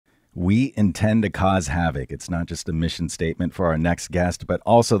We intend to cause havoc. It's not just a mission statement for our next guest, but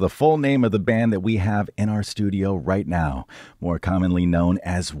also the full name of the band that we have in our studio right now, more commonly known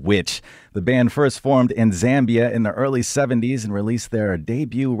as Witch. The band first formed in Zambia in the early 70s and released their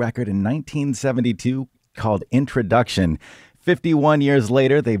debut record in 1972 called Introduction. 51 years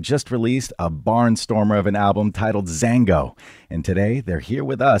later, they've just released a barnstormer of an album titled Zango. And today, they're here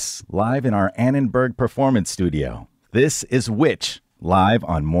with us, live in our Annenberg performance studio. This is Witch, live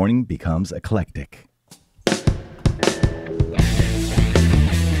on Morning Becomes Eclectic.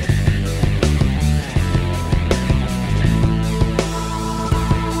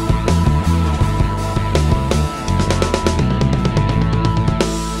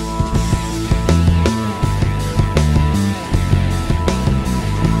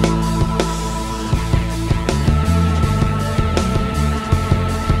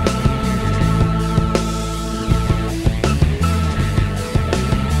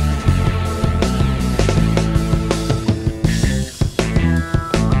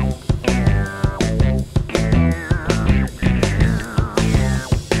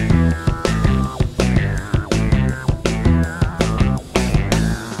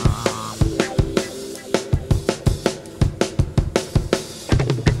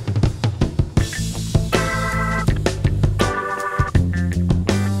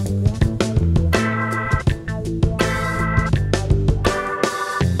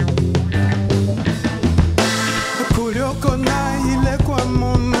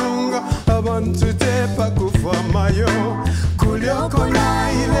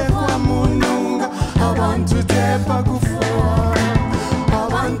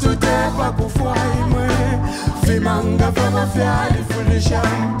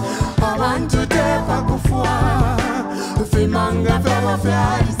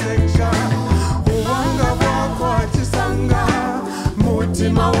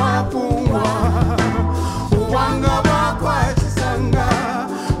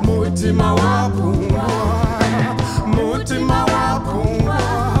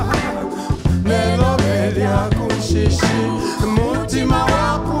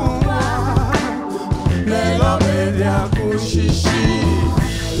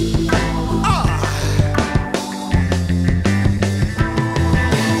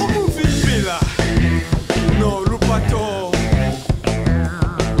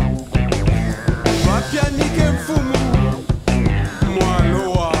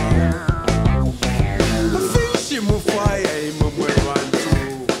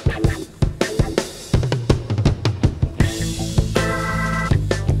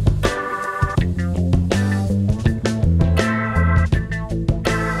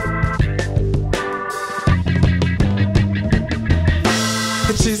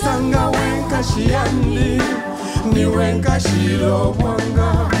 Sana,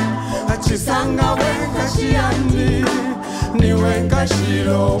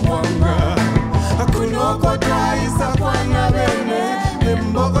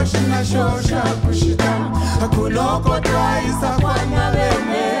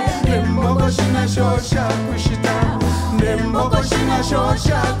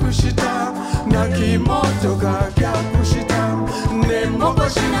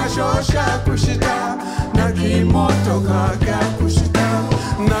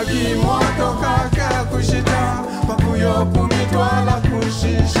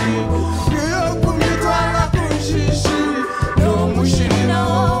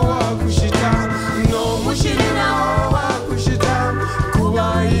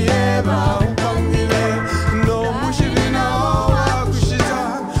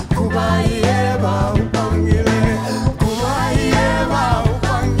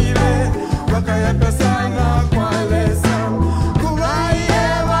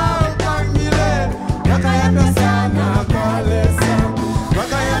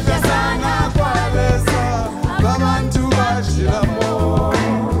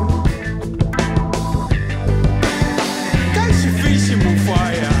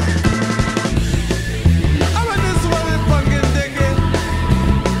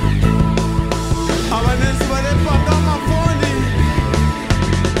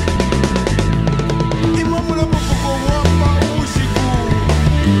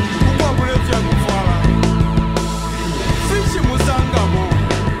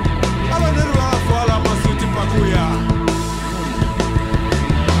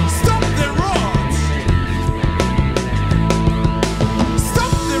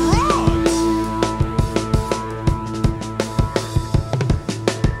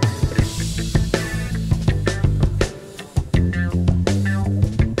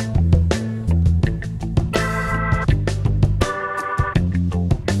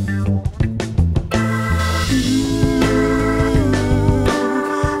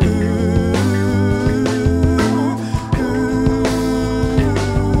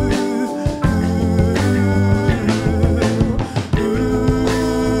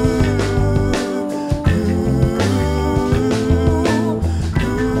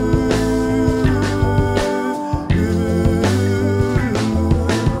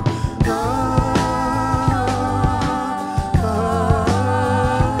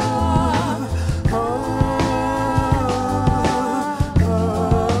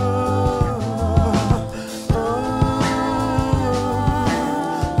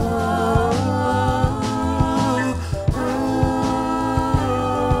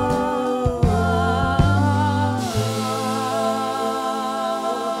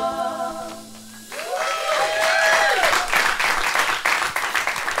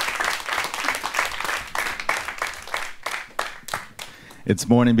 It's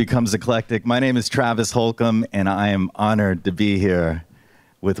Morning Becomes Eclectic. My name is Travis Holcombe, and I am honored to be here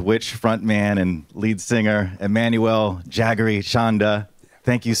with Witch frontman and lead singer Emmanuel Jaggery Chanda.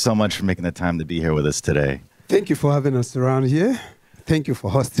 Thank you so much for making the time to be here with us today. Thank you for having us around here. Thank you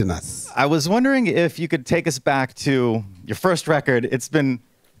for hosting us. I was wondering if you could take us back to your first record. It's been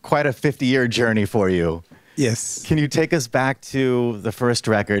quite a 50-year journey for you. Yes. Can you take us back to the first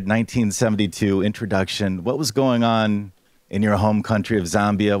record, 1972, Introduction? What was going on in your home country of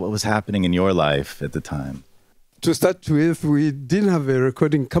Zambia? What was happening in your life at the time? To start with, we didn't have a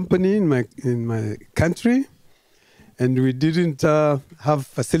recording company in my country, and we didn't have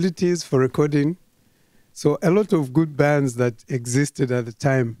facilities for recording. So a lot of good bands that existed at the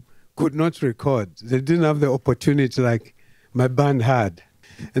time could not record. They didn't have the opportunity like my band had.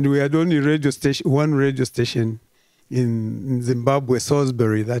 And we had only one radio station in Zimbabwe,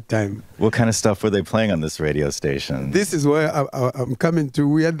 Salisbury, that time. What kind of stuff were they playing on this radio station? This is where I'm coming to.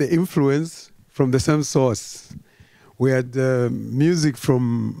 We had the influence from the same source. We had music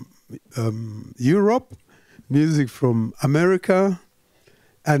from Europe, music from America,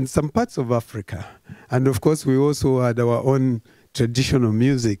 and some parts of Africa. And of course, we also had our own traditional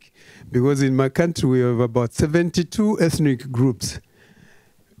music, because in my country, we have about 72 ethnic groups.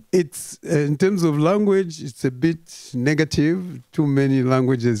 It's, in terms of language, it's a bit negative, too many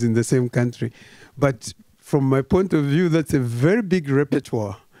languages in the same country. But from my point of view, that's a very big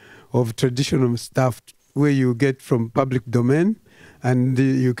repertoire of traditional stuff where you get from public domain, and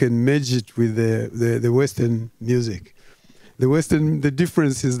you can merge it with the Western music. The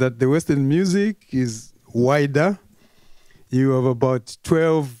difference is that the Western music is wider. You have about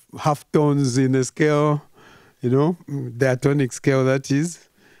 12 half tones in a scale, the diatonic scale, that is.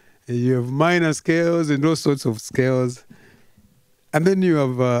 You have minor scales and all sorts of scales. And then you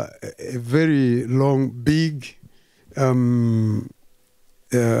have a very long, big,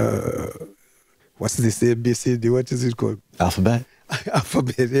 what's this, ABCD, what is it called? Alphabet?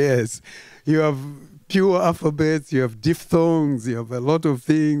 Alphabet, yes. You have pure alphabets, you have diphthongs, you have a lot of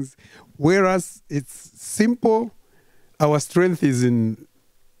things. Whereas it's simple, our strength is in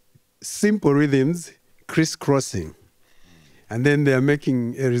simple rhythms, crisscrossing. And then they are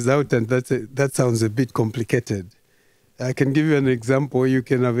making a resultant that sounds a bit complicated. I can give you an example. You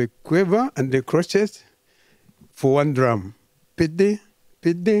can have a quiver and a crochet for one drum. Piddy,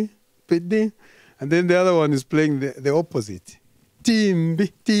 piddy, piddy. And then the other one is playing the opposite.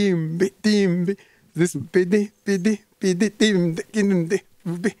 Timbi, timbi, timbi. This piddy, piddy, piddy, timbi,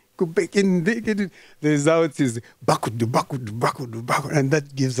 the result is bakudu, bakudu, bakudu, bakudu. And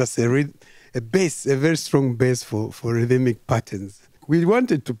that gives us a bass, a very strong bass for rhythmic patterns. We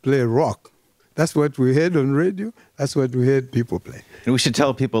wanted to play rock. That's what we heard on radio. That's what we heard people play. And we should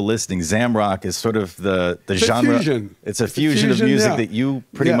tell people listening, Zamrock is sort of the genre. Fusion. It's a fusion of music that you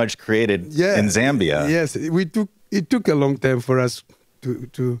pretty much created in Zambia. Yes, it took a long time for us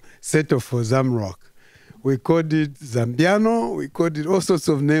to settle for Zamrock. We called it Zambiano. We called it all sorts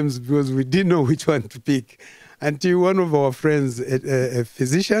of names because we didn't know which one to pick. Until one of our friends, a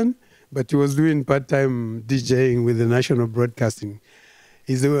physician, but he was doing part-time DJing with the national broadcasting.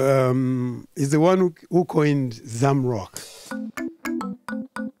 He's the one who coined Zamrock.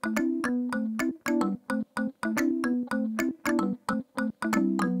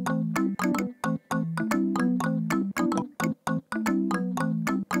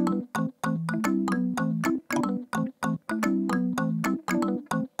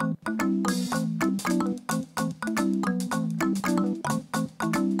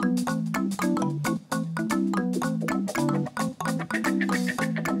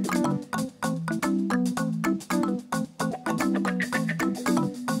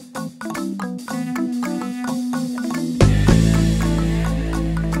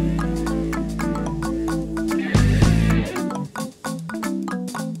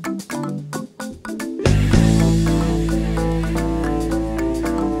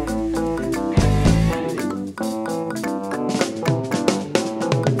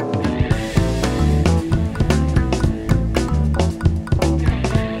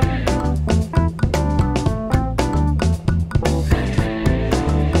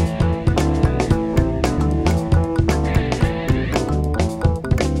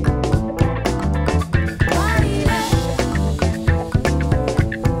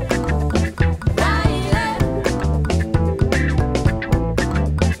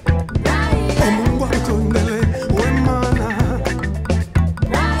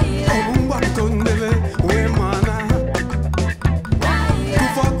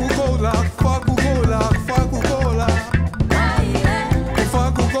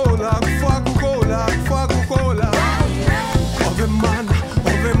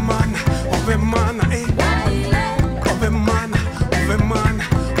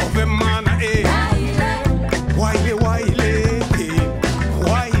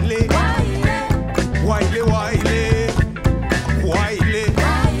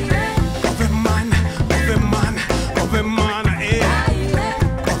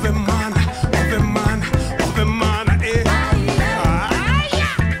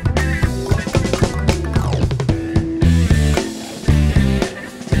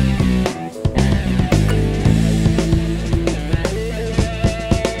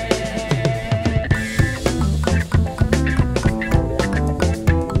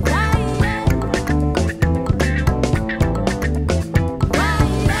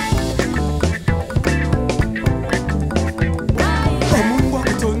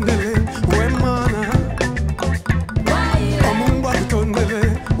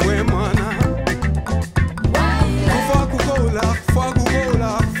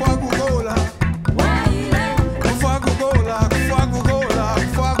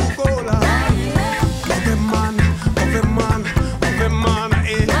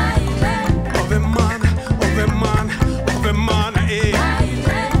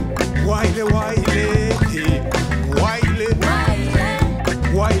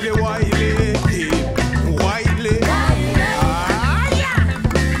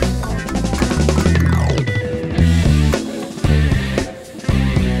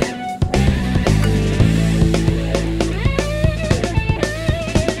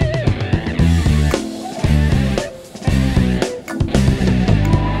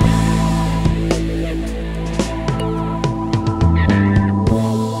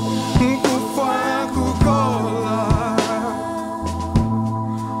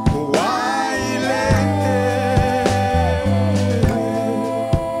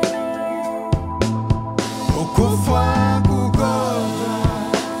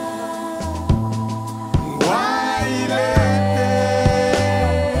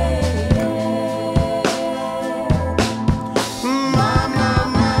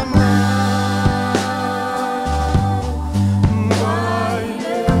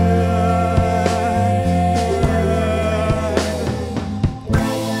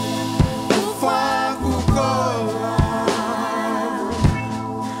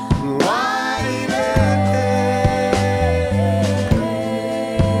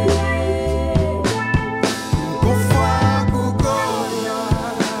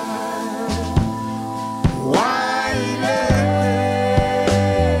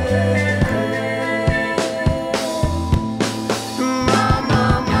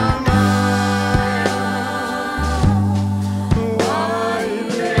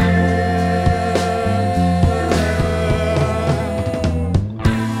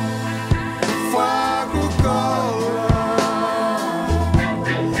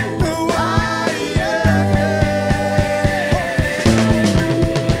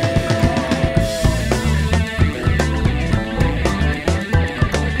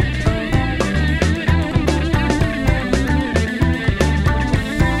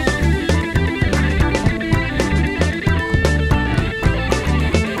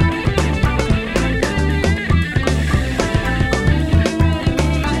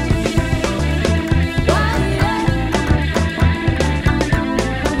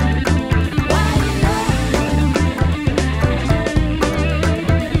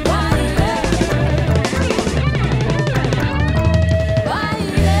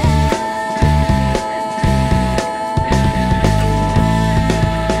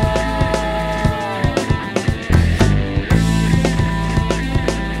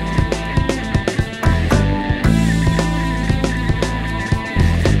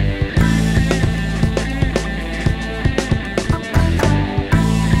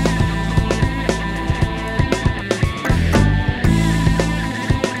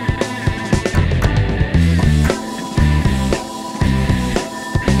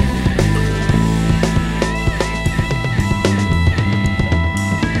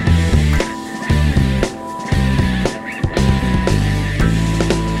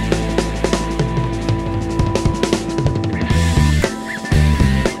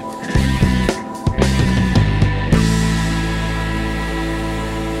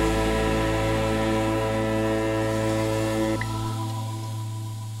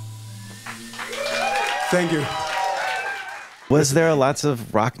 Thank you. Was there lots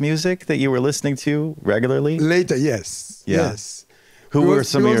of rock music that you were listening to regularly? Later, yes. Yeah. Yes. Who were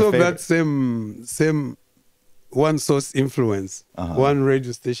some of your favorite? That same one source influence, one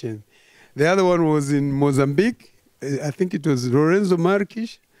radio station. The other one was in Mozambique. I think it was Lorenzo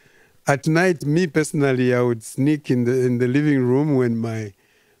Marques. At night, me personally, I would sneak in the living room when my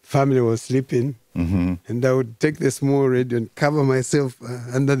family was sleeping, and I would take the small radio and cover myself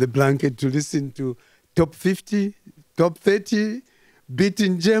under the blanket to listen to top 50, top 30, beat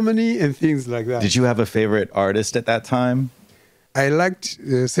in Germany, and things like that. Did you have a favorite artist at that time? I liked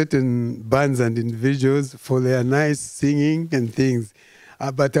certain bands and individuals for their nice singing and things,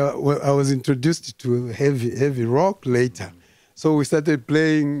 but I was introduced to heavy rock later. So we started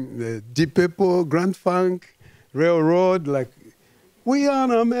playing Deep Purple, Grand Funk, Railroad, like, we are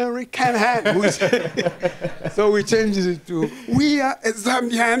an American hand. So we changed it to, we are a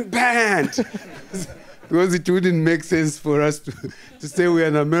Zambian band. Because it wouldn't make sense for us to say we're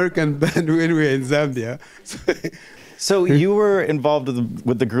an American band when we're in Zambia. So you were involved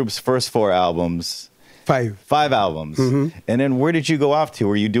with the group's first 4 albums. 5 albums. And then where did you go off to?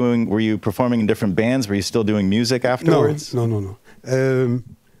 Were you performing in different bands? Were you still doing music afterwards? No.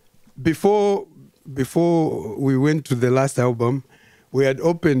 Before we went to the last album, we had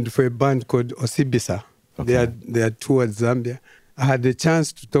opened for a band called Osibisa. Okay. They had toured Zambia. I had a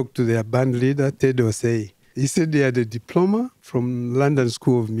chance to talk to their band leader, Ted Osei. He said he had a diploma from London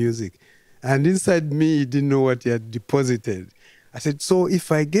School of Music. And inside me, he didn't know what he had deposited. I said, so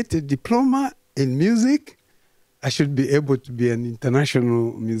if I get a diploma in music, I should be able to be an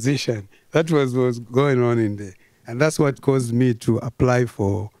international musician. That was what was going on in there. And that's what caused me to apply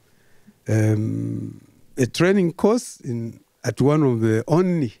for a training course at one of the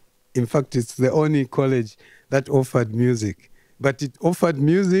only, in fact, it's the only college that offered music. But it offered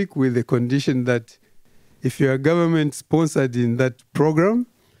music with the condition that if you are government sponsored in that program,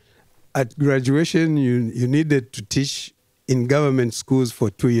 at graduation, you needed to teach in government schools for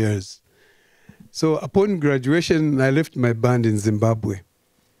 2 years. So upon graduation, I left my band in Zimbabwe.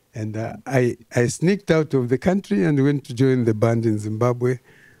 And I sneaked out of the country and went to join the band in Zimbabwe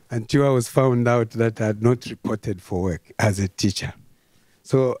until I was found out that I had not reported for work as a teacher.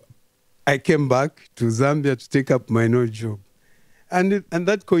 So I came back to Zambia to take up my new job. And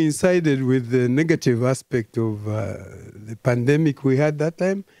that coincided with the negative aspect of the pandemic we had that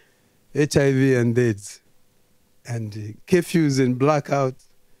time, HIV and AIDS, and curfews and blackouts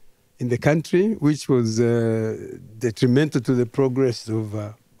in the country, which was detrimental to the progress of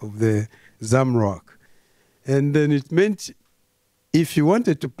the Zamrock. And then it meant if you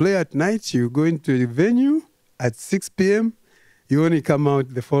wanted to play at night, you go into a venue at 6 p.m., you only come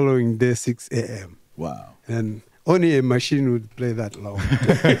out the following day, 6 a.m. Wow. And only a machine would play that long.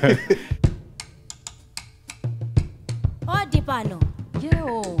 Odipano,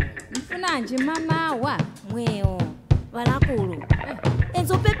 yo, mfunanje mama wa mweo, walakulu.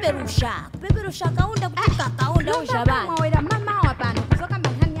 Enzo peperusha kaunda kutika kaunda ushabani. Mama wera mama wa pano, kusoka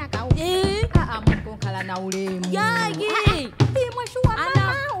mbangani ya kaunda. Mungu kala na ulemu. Yagi, imwe shuwa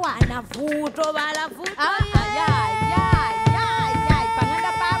mama wa. Anavuto, balavuto.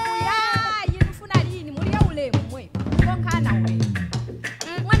 Panganda babu ya, yinufuna lini, mulia ulemu mwe. Konkana ulemu.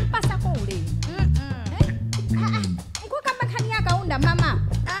 Mwani pasa ko ulemu. Mkuka mbangani ya kaunda mama.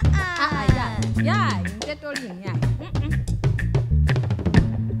 Mteto lini ya.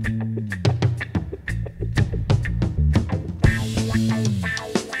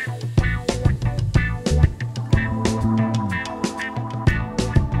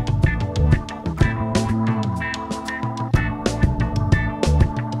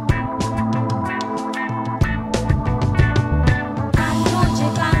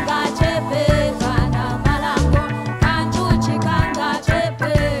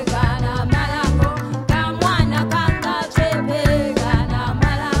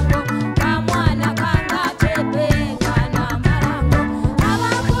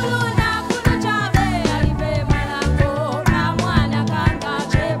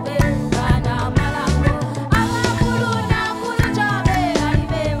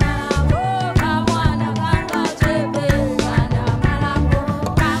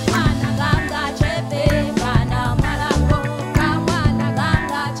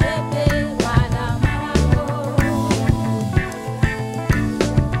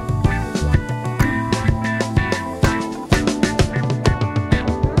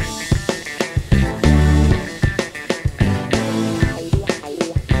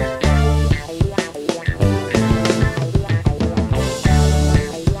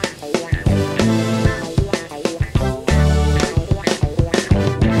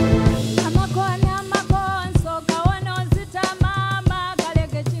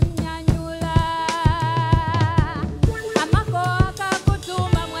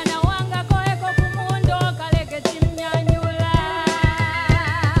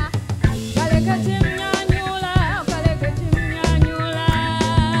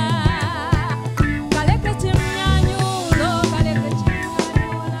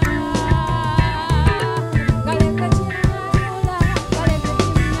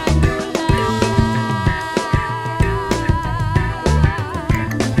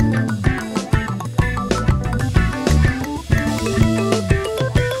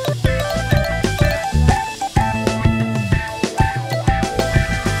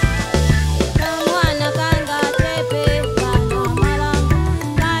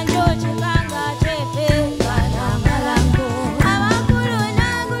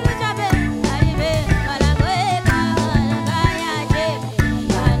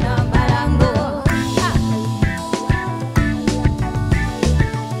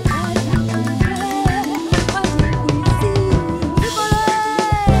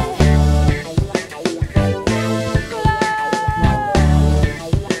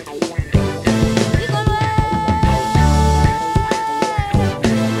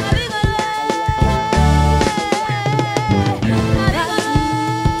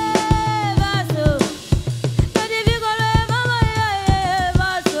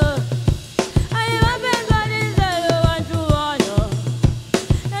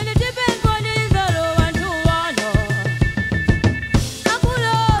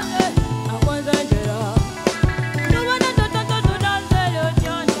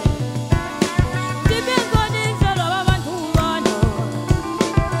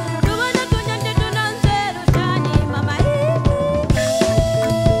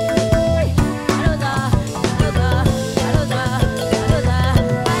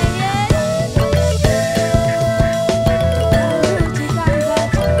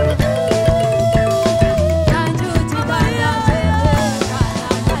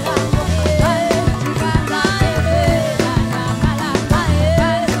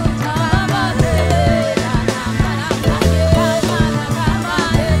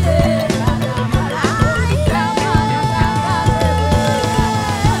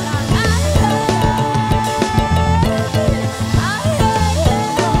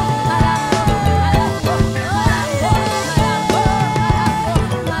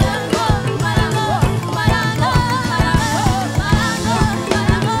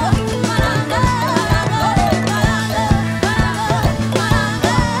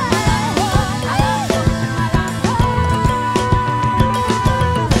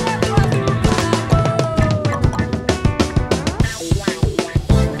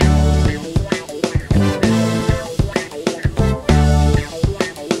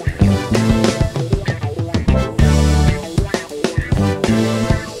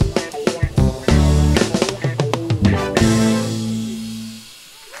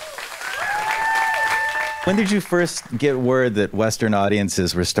 When did you first get word that Western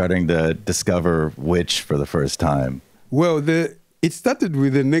audiences were starting to discover Witch for the first time? Well, it started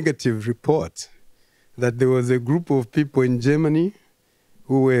with a negative report that there was a group of people in Germany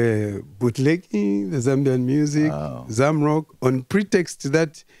who were bootlegging the Zambian music, Zamrock, on pretext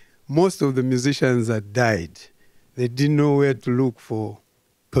that most of the musicians had died. They didn't know where to look for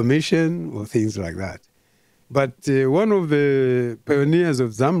permission or things like that. But one of the pioneers of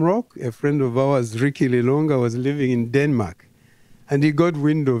Zamrock, a friend of ours, Ricky Lilonga, was living in Denmark, and he got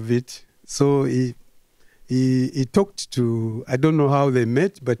wind of it. So he talked to, I don't know how they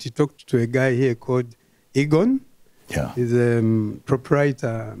met, but he talked to a guy here called Egon. Yeah. He's a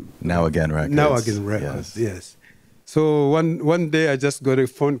proprietor. Now Again Records. Now Again Records, yes. So one day I just got a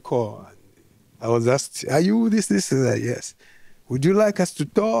phone call. I was asked, are you this, and that? Yes. Would you like us to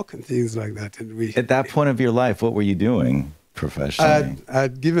talk? And things like that. And at that point of your life, what were you doing professionally?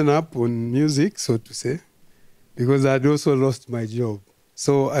 I'd given up on music, so to say, because I'd also lost my job.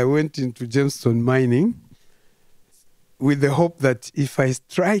 So I went into gemstone mining with the hope that if I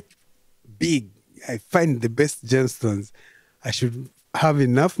strike big, I find the best gemstones, I should have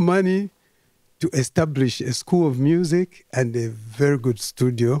enough money to establish a school of music and a very good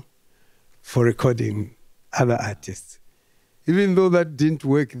studio for recording other artists. Even though that didn't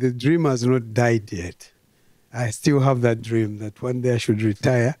work, the dream has not died yet. I still have that dream that one day I should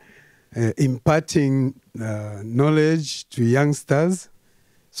retire, imparting knowledge to youngsters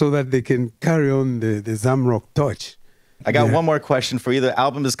so that they can carry on the Zamrock torch. I got one more question for you. The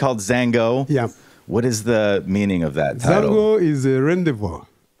album is called Zango. Yeah. What is the meaning of that title? Zango is a rendezvous,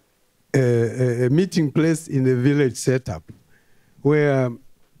 a meeting place in a village setup where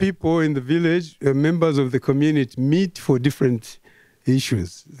people in the village, members of the community, meet for different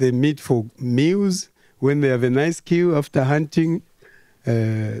issues. They meet for meals when they have a nice kill after hunting.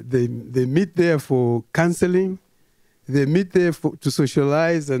 They meet there for counseling. They meet there to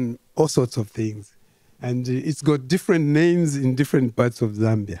socialize and all sorts of things. And it's got different names in different parts of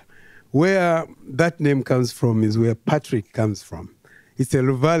Zambia. Where that name comes from is where Patrick comes from. It's a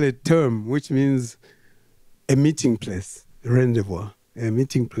Luvale term, which means a meeting place, rendezvous. A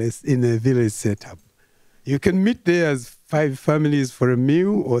meeting place in a village setup. You can meet there as 5 families for a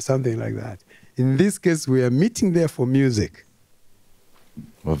meal or something like that. In this case, we are meeting there for music.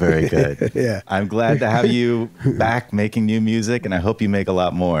 Well, very good. Yeah. I'm glad to have you back making new music, and I hope you make a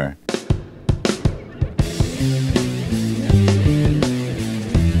lot more.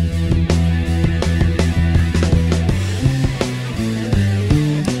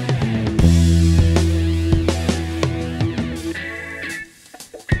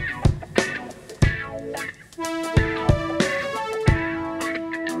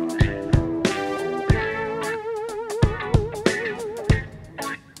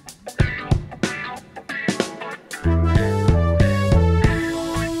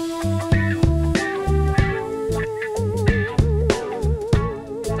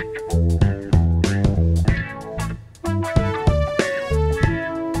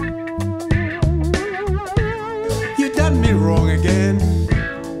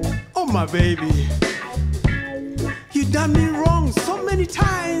 Baby, you done me wrong so many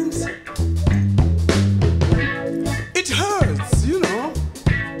times. It hurts, you know.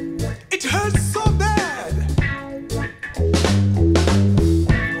 It hurts so bad.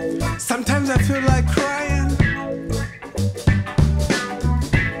 Sometimes I feel like crying,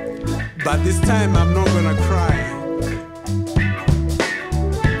 but this time I'm not gonna cry.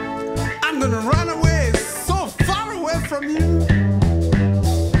 I'm gonna run away so far away from you.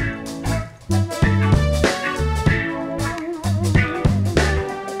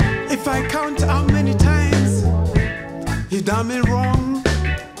 If I count how many times you done me wrong,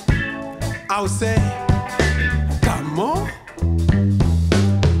 I'll say, come on,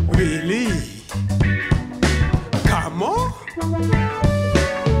 really? Come on,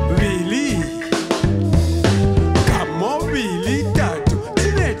 really? Come on, really? Tatu,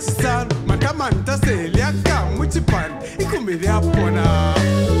 teenage son, makamanta selia kamuchipan, ikumiri apona.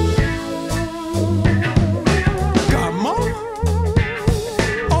 Come on.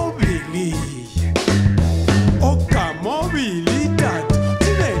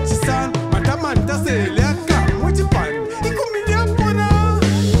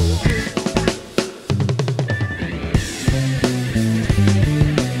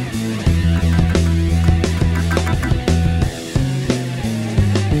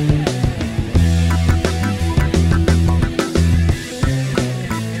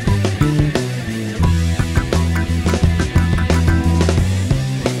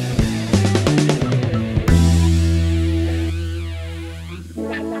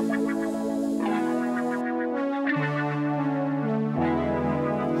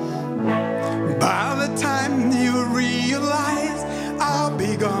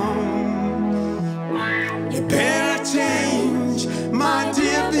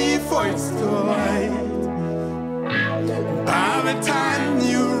 before it's too late. By the time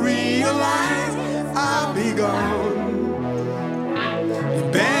you realize I'll be gone, you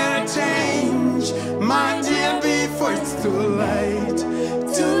better change, my dear, before it's too late.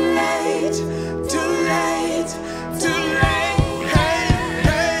 Too late, too late, too late. Hey,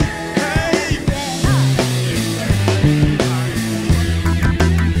 hey, hey.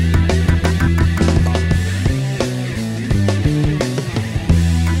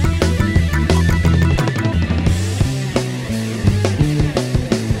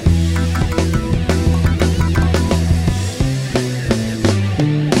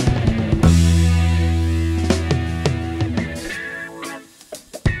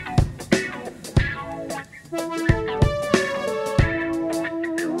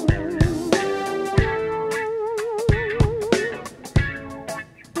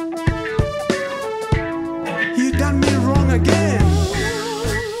 You done me wrong again,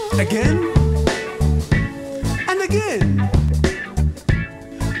 again, and again,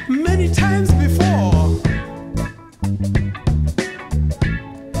 many times before,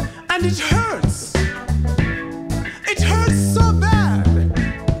 and it hurts so bad.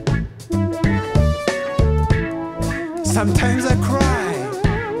 Sometimes I cry,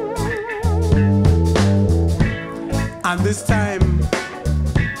 and this time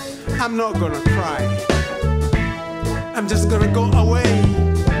I'm not gonna cry. I'm just gonna go away,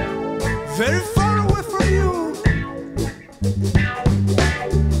 very far away from you.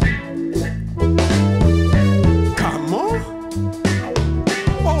 Come on,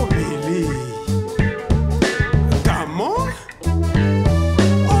 oh Billy. Come on,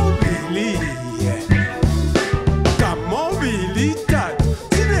 oh Billy. Come on, Billy. Dad,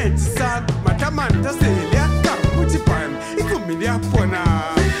 teenage son, matamanta selia, kamuchipan, ikumilia pona.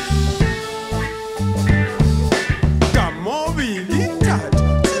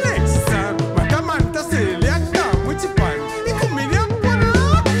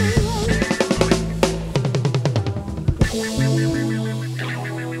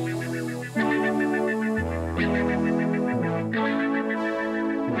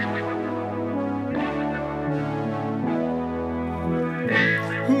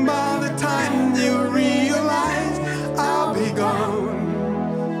 By the time you realize I'll be gone,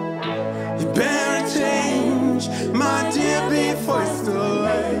 you better change, my dear, before it's too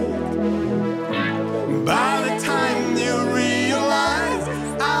late. By the time you realize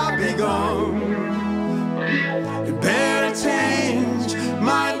I'll be gone, you better change,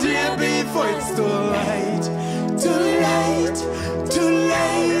 my dear, before it's too late. Too late, too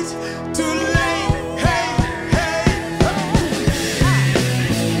late, too late.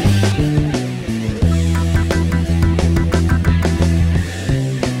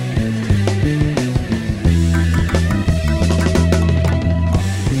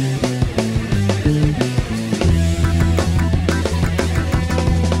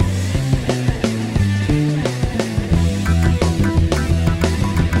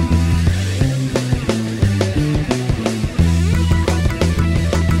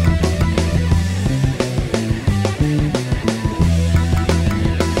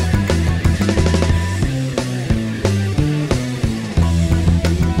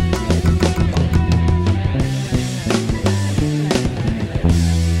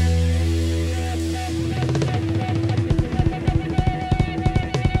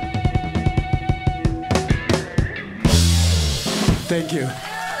 Thank you.